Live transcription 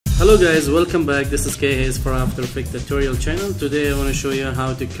Hello guys, welcome back. This is KHS for After Effects tutorial channel. Today I want to show you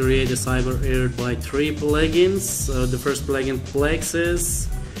how to create a cyber art by 3 plugins. The first plugin, Plexus,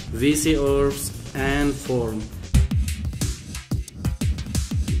 VC Orbs and Form.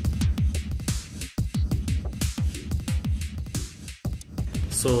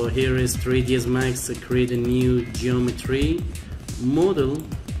 So here is 3ds Max. Create a new geometry model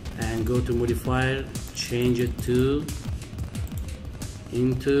and go to modifier, change it to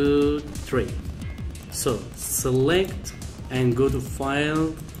into 3. So select and go to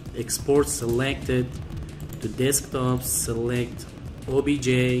file, export selected to desktop, select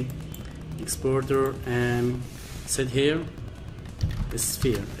OBJ exporter and set here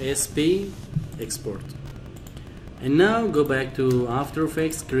sphere SP export. And now go back to After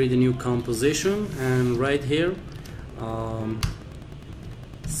Effects, create a new composition and right here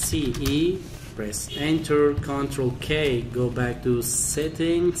CE, press enter, Ctrl K, go back to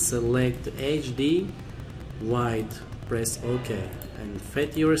settings, select HD, white, press OK and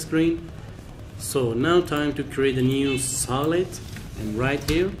fit your screen. So now time to create a new solid and right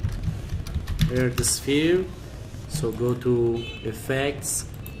here Earth sphere. So go to effects,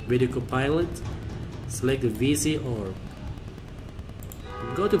 video copilot, select the VC orb,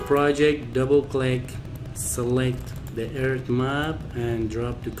 go to project, double click, select the earth map and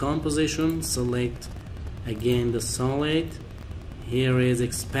drop to composition, select again the solid. Here is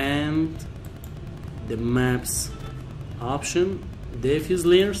expand the maps option, diffuse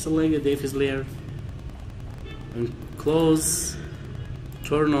layer, select the diffuse layer and close,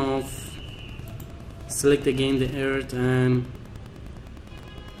 turn off, select again the earth and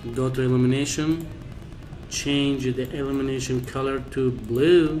go to illumination, change the illumination color to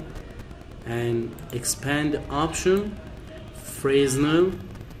blue and expand the option, Fresnel,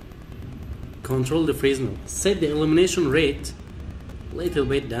 control the Fresnel, set the illumination rate little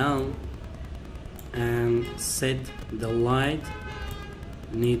bit down and set the light,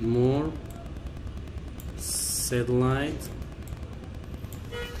 need more, set light,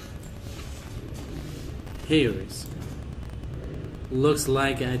 here is looks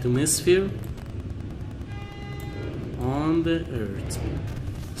like an atmosphere on the earth.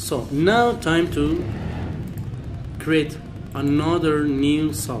 So now time to create another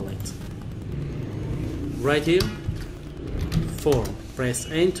new solid. Right here, form, press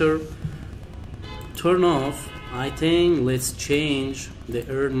enter, turn off. I think let's change the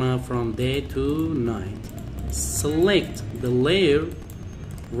earth map from day to night. Select the layer,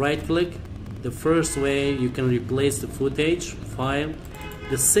 right click. The first way you can replace the footage file.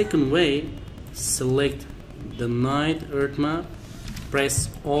 The second way, select the night earth map, press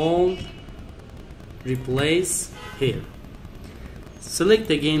Alt, replace here. Select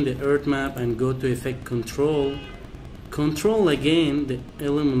again the earth map and go to effect control. Control again the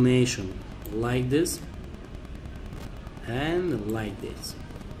illumination like this and like this.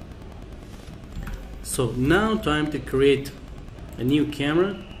 So now time to create a new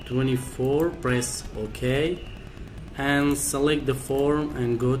camera, 24, press OK and select the form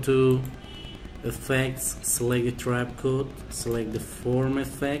and go to effects, select the trap code, select the form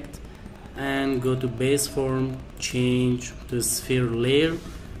effect and go to base form, change to sphere layer.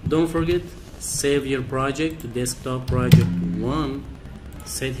 Don't forget, save your project to desktop, project 1,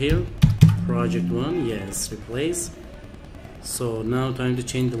 set here project 1, yes, replace. So now time to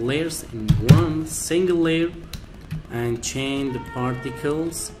change the layers in one single layer and change the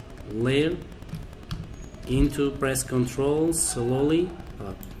particles layer into, press control slowly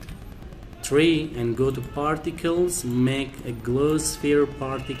up 3 and go to particles, make a glow sphere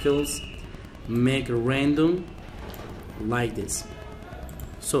particles, make a random like this.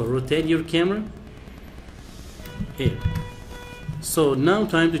 So rotate your camera here. So now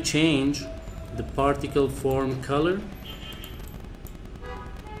time to change the particle form color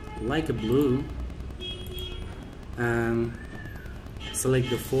like a blue and select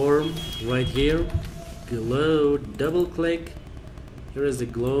the form right here, glow, double click. Here is the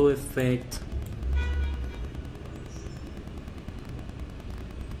glow effect.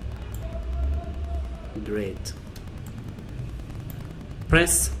 Great.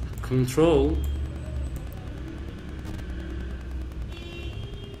 Press Control.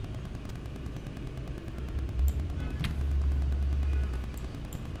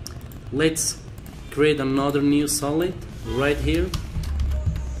 Let's create another new solid right here.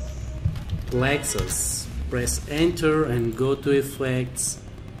 Plexus. Press enter and go to effects.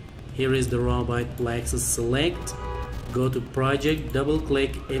 Here is the raw byte Plexus, select, go to project, double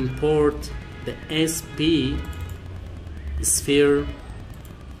click, import the SP sphere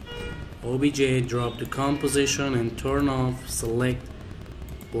OBJ, drop to composition and turn off, select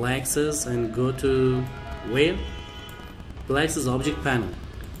Plexus and go to where? Plexus object panel.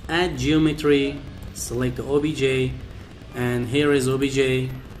 Add geometry, select the OBJ, and here is OBJ.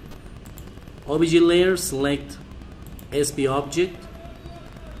 OBJ layer, select SP object.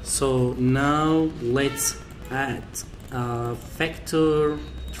 So now let's add a vector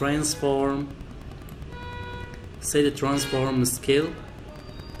transform. Set the transform scale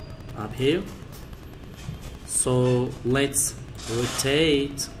up here. So let's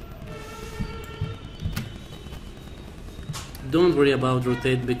rotate. Don't worry about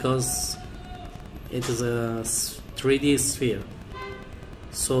rotate because it is a 3D sphere.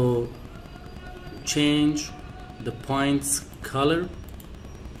 So change the points color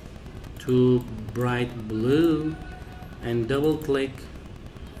to bright blue and double click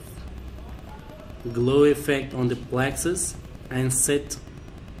glow effect on the plexus and set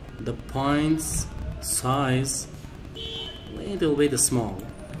the points size a little bit small.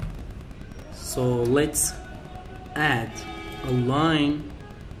 So let's add a line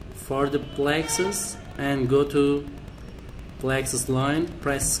for the plexus and go to plexus line,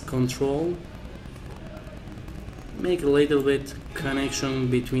 press Ctrl, make a little bit connection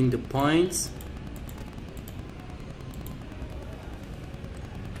between the points.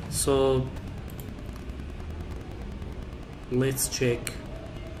 So let's check,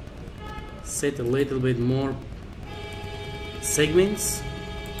 set a little bit more segments,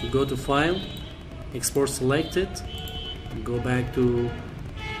 go to file, export selected, go back to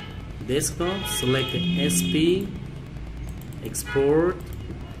desktop, select the SP, export,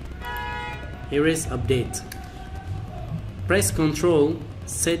 here is update, press Ctrl,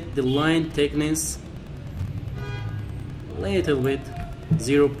 set the line thickness a little bit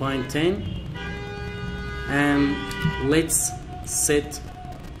 0.10 and let's set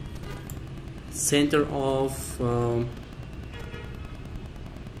center of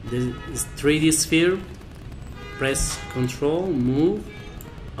the 3D sphere, press Ctrl, move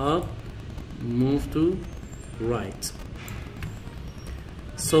up, move to right.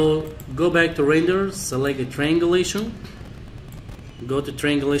 So go back to render, select the triangulation, go to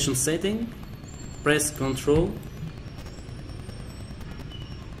triangulation setting, press Ctrl,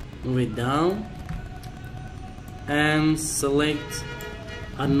 move it down and select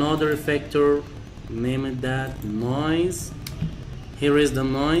another effector, name it that noise. Here is the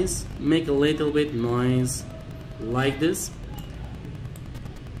noise, make a little bit noise like this.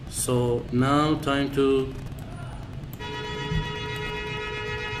 So now time to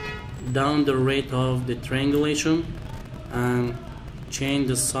down the rate of the triangulation and change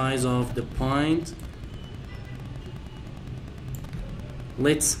the size of the point.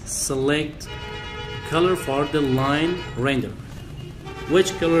 Let's select color for the line render.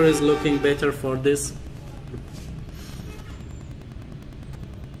 Which color is looking better for this?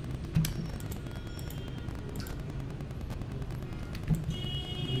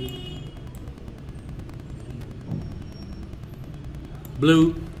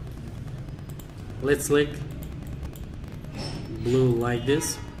 Blue. Let's select blue like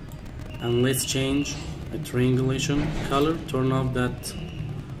this and let's change a triangulation color, turn off that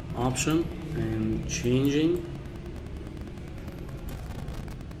option and changing.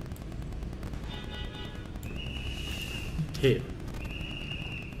 Here.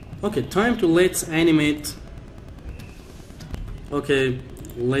 Okay, time to let's animate. Okay,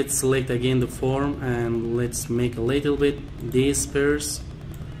 let's select again the form and let's make a little bit disperse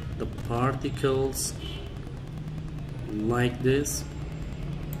the particles like this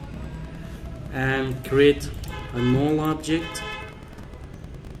and create a null object,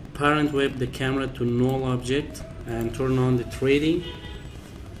 parent web the camera to null object and turn on the 3D,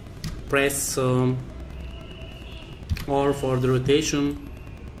 press R for the rotation.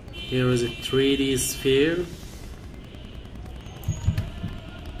 Here is a 3D sphere,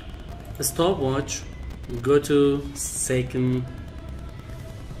 a stopwatch, go to second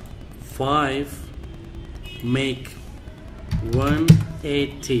 5, make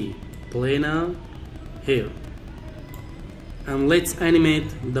 180, play now, here, and let's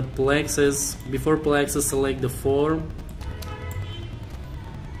animate the plexus. Before plexus, select the form,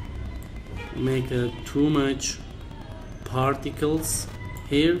 make too much particles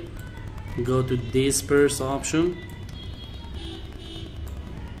here, go to disperse option,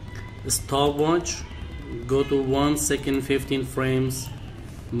 stopwatch, go to 1 second 15 frames,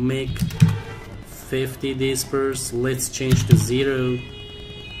 make 50 disperse, let's change to 0.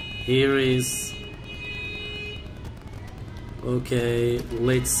 Here is okay,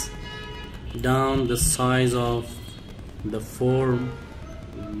 let's down the size of the form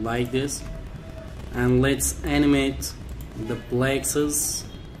like this and let's animate the plexus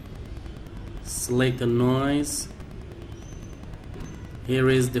select the noise. Here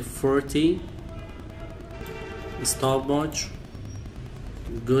is the 40 stopwatch.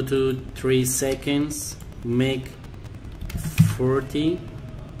 Go to 3 seconds, make 40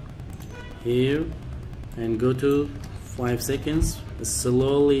 here, and go to 5 seconds,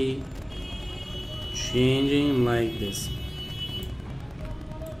 slowly changing like this.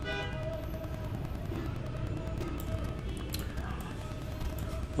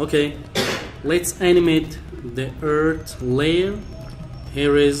 Okay, let's animate the earth layer.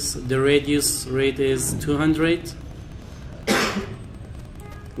 Here is the radius rate is 200.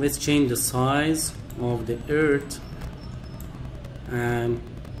 Let's change the size of the earth and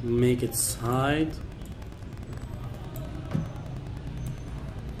make it side.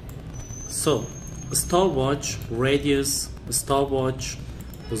 So stopwatch radius, stopwatch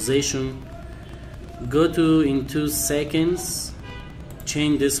position, go to in 2 seconds,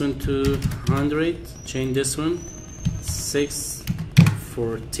 change this one to 100, change this one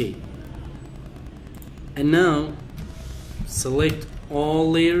 640, and now select all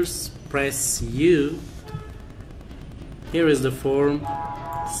layers, press U. Here is the form,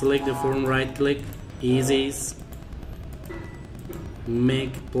 select the form, right click, easies,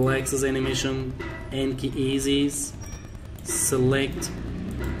 make Plexus animation, N key easies, select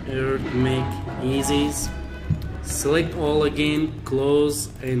earth, make easies, select all again, close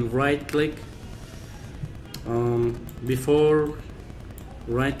and right click. Before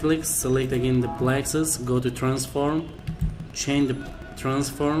right click, select again the Plexus, go to transform, change the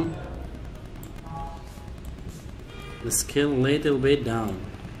transform, the scale little bit down,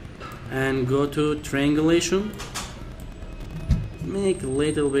 and go to triangulation, make a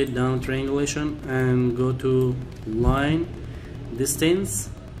little bit down triangulation, and go to line distance,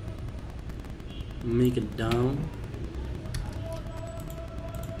 make it down.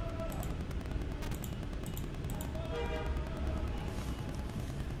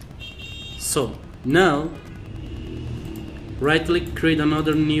 So now right click, create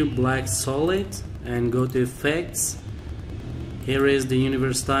another new black solid, and go to effects. Here is the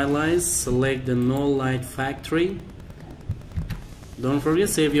universe stylize, select the no light factory. Don't forget,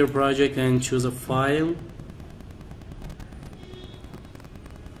 save your project and choose a file.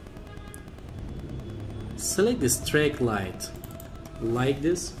 Select the strike light like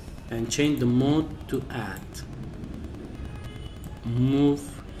this and change the mode to add. Move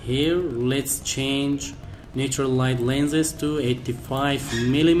here, let's change natural light lenses to 85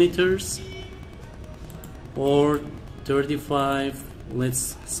 millimeters or 35.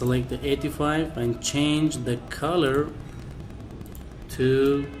 Let's select the 85 and change the color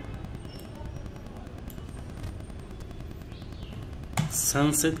to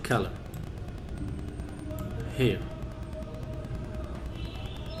sunset color here.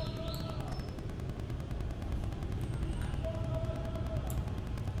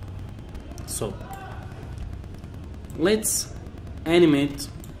 So let's animate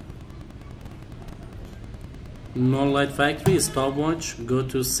no light factory, stopwatch, go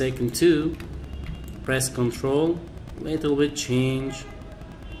to second 2, press Ctrl, little bit change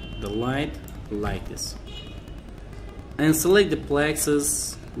the light like this, and select the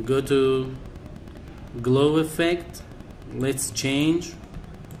Plexus, go to glow effect. Let's change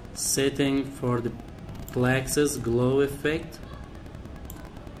setting for the Plexus glow effect,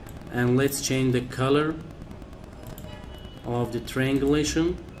 and let's change the color of the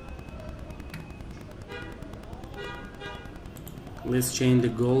triangulation. Let's change the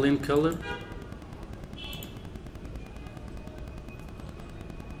golden color.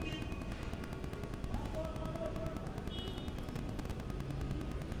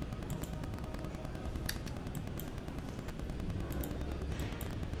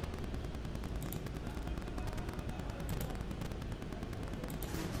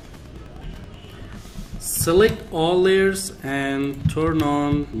 Select all layers and turn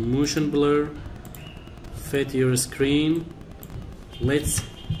on motion blur, fit your screen. Let's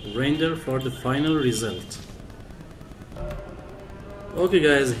render for the final result. Okay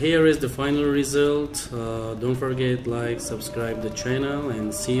guys, here is the final result. Don't forget, like, subscribe the channel,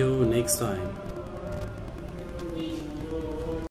 and see you next time.